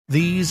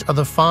These are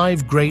the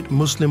 5 great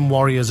Muslim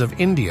warriors of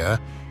India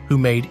who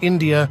made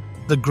India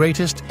the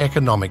greatest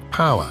economic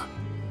power.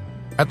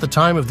 At the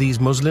time of these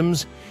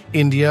Muslims,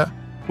 India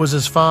was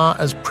as far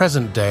as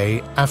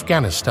present-day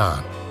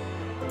Afghanistan.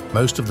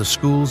 Most of the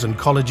schools and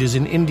colleges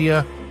in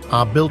India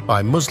are built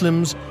by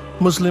Muslims.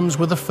 Muslims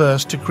were the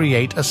first to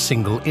create a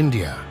single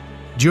India.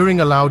 During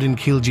Alauddin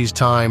Khilji's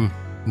time,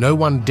 no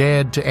one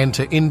dared to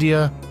enter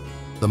India.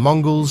 The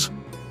Mongols,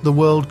 the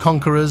world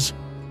conquerors,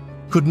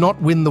 could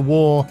not win the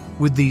war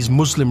with these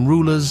Muslim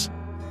rulers.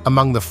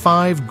 Among the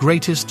 5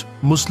 greatest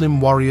Muslim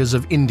warriors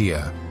of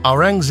India,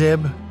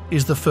 Aurangzeb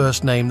is the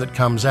first name that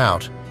comes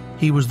out.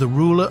 He was the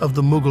ruler of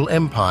the Mughal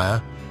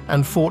Empire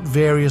and fought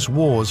various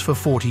wars for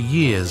 40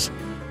 years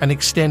and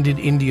extended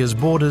India's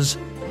borders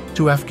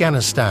to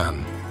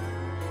Afghanistan.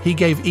 He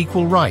gave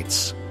equal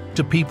rights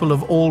to people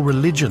of all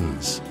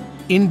religions.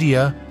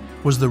 India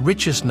was the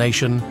richest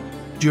nation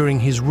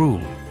during his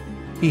rule.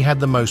 He had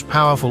the most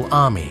powerful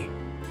army.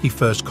 He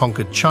first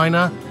conquered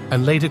China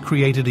and later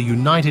created a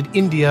united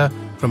India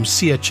from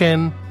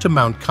Siachen to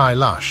Mount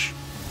Kailash.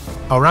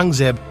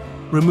 Aurangzeb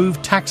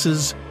removed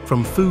taxes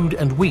from food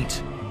and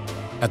wheat.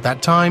 At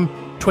that time,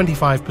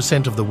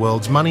 25% of the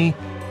world's money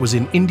was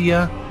in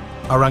India.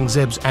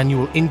 Aurangzeb's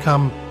annual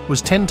income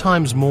was 10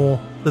 times more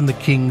than the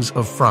kings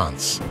of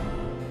France.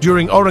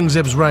 During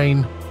Aurangzeb's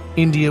reign,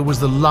 India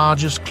was the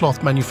largest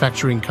cloth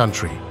manufacturing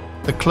country.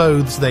 The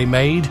clothes they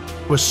made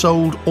were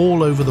sold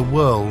all over the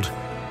world.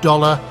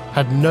 Dollar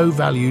had no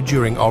value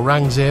during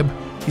Aurangzeb.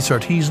 His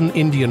artisan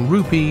Indian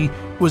rupee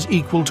was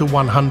equal to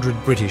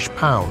 100 British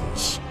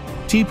pounds.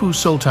 Tipu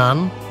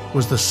Sultan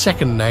was the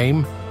second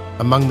name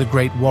among the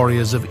great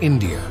warriors of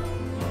India.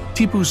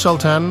 Tipu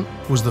Sultan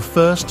was the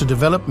first to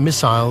develop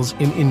missiles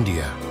in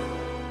India.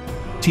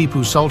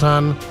 Tipu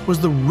Sultan was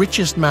the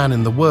richest man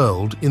in the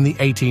world in the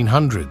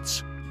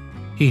 1800s.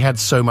 He had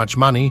so much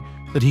money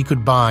that he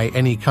could buy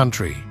any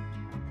country.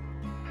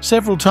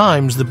 Several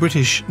times the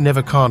British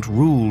never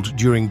ruled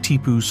during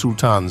Tipu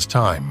Sultan's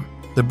time.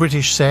 The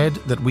British said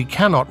that we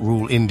cannot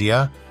rule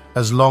India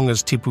as long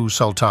as Tipu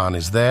Sultan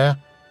is there.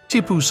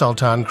 Tipu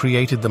Sultan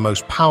created the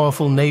most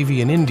powerful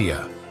navy in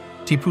India.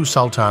 Tipu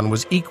Sultan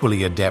was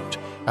equally adept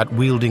at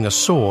wielding a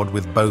sword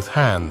with both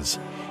hands.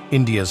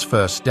 India's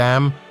first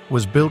dam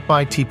was built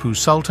by Tipu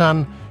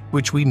Sultan,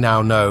 which we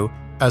now know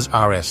as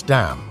RS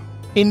Dam.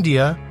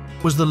 India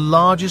was the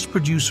largest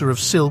producer of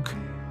silk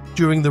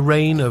during the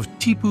reign of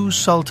Tipu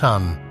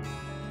Sultan,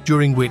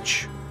 during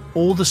which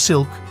all the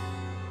silk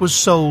was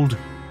sold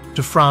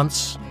to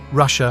France,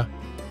 Russia,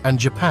 and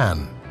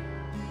Japan.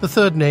 The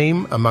third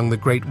name among the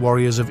great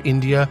warriors of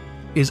India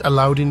is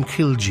Alauddin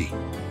Khilji.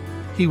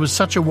 He was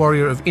such a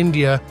warrior of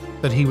India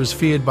that he was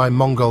feared by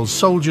Mongol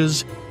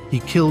soldiers.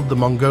 He killed the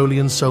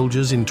Mongolian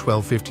soldiers in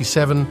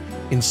 1257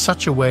 in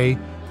such a way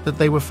that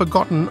they were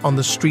forgotten on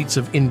the streets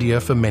of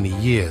India for many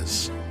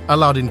years.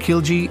 Alauddin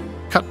Khilji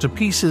cut to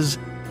pieces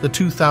the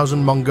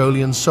 2,000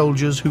 Mongolian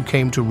soldiers who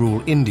came to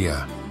rule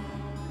India.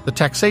 The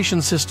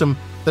taxation system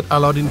that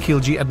Alauddin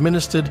Khilji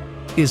administered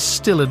is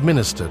still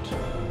administered.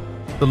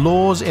 The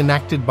laws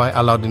enacted by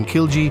Alauddin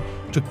Khilji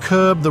to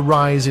curb the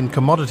rise in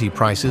commodity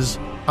prices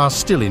are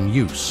still in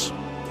use.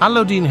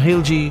 Alauddin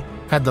Khilji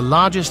had the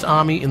largest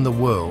army in the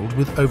world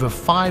with over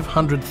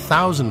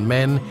 500,000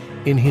 men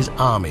in his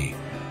army.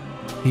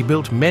 He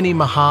built many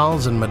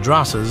mahals and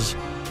madrasas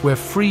where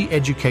free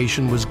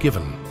education was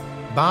given.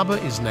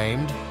 Babur is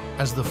named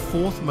as the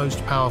 4th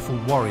most powerful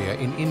warrior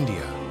in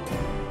India.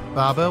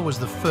 Babur was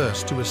the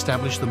first to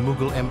establish the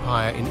Mughal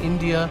Empire in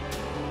India.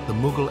 The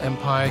Mughal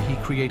Empire he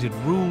created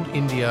ruled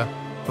India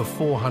for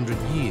 400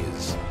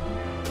 years.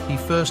 He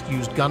first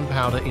used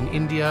gunpowder in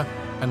India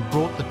and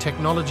brought the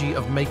technology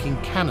of making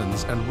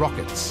cannons and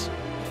rockets.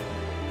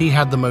 He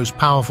had the most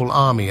powerful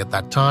army at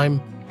that time.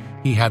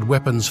 He had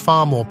weapons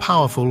far more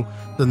powerful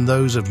than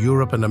those of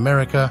Europe and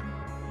America.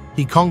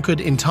 He conquered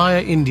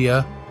entire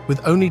India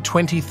with only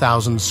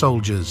 20,000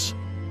 soldiers.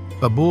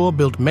 Babur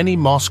built many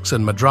mosques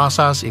and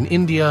madrasas in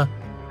India.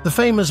 The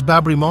famous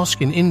Babri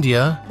Mosque in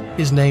India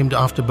is named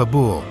after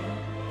Babur.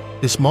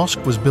 This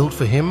mosque was built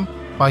for him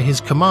by his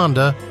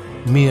commander,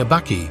 Mir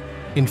Baqi,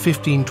 in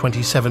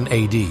 1527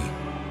 AD.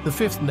 The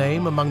 5th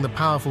name among the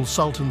powerful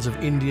sultans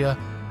of India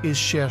is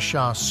Sher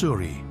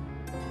Suri.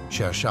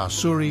 Sher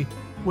Suri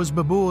was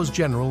Babur's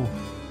general,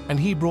 and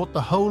he brought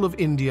the whole of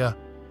India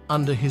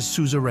under his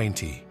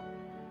suzerainty.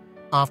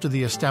 After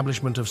the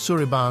establishment of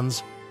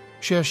Suribans,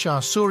 Sher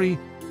Suri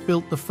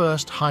built the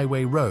first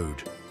highway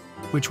road,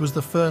 which was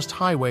the first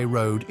highway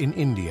road in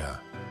India.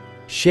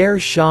 Sher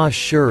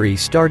Suri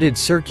started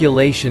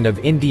circulation of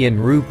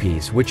Indian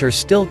rupees, which are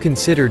still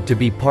considered to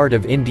be part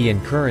of Indian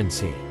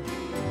currency.